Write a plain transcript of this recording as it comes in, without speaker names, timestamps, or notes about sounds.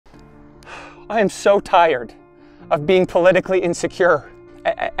I am so tired of being politically insecure,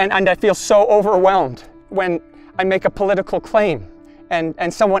 and I feel so overwhelmed when I make a political claim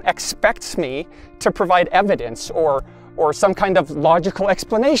and someone expects me to provide evidence or some kind of logical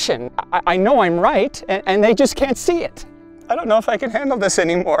explanation. I know I'm right, and they just can't see it. I don't know if I can handle this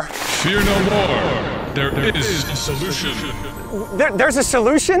anymore. Fear no more. There is a solution. There's a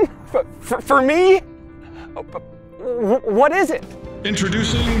solution? For me? What is it?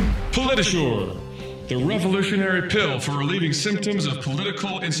 Introducing PolitiSure, the revolutionary pill for relieving symptoms of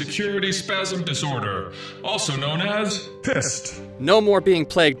political insecurity spasm disorder, also known as PIST. No more being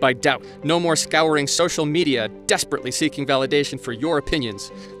plagued by doubt. No more scouring social media, desperately seeking validation for your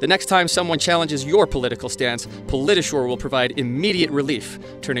opinions. The next time someone challenges your political stance, PolitiSure will provide immediate relief,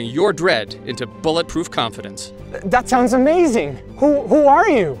 turning your dread into bulletproof confidence. That sounds amazing. Who are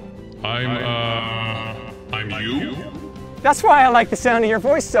you? I'm you? That's why I like the sound of your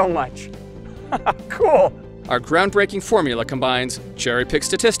voice so much. Cool. Our groundbreaking formula combines cherry-picked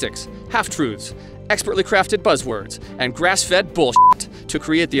statistics, half-truths, expertly crafted buzzwords, and grass-fed bullshit to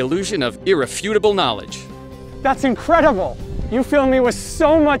create the illusion of irrefutable knowledge. That's incredible. You fill me with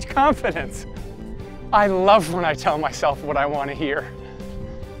so much confidence. I love when I tell myself what I want to hear.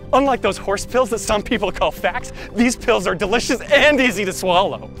 Unlike those horse pills that some people call facts, these pills are delicious and easy to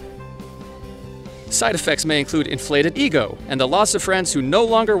swallow. Side effects may include inflated ego and the loss of friends who no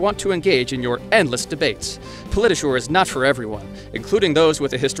longer want to engage in your endless debates. PolitiSure is not for everyone, including those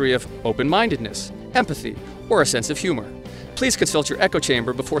with a history of open-mindedness, empathy, or a sense of humor. Please consult your echo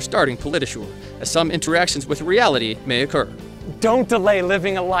chamber before starting PolitiSure, as some interactions with reality may occur. Don't delay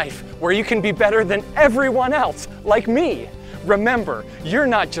living a life where you can be better than everyone else, like me. Remember, you're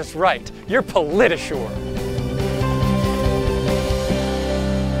not just right, you're PolitiSure.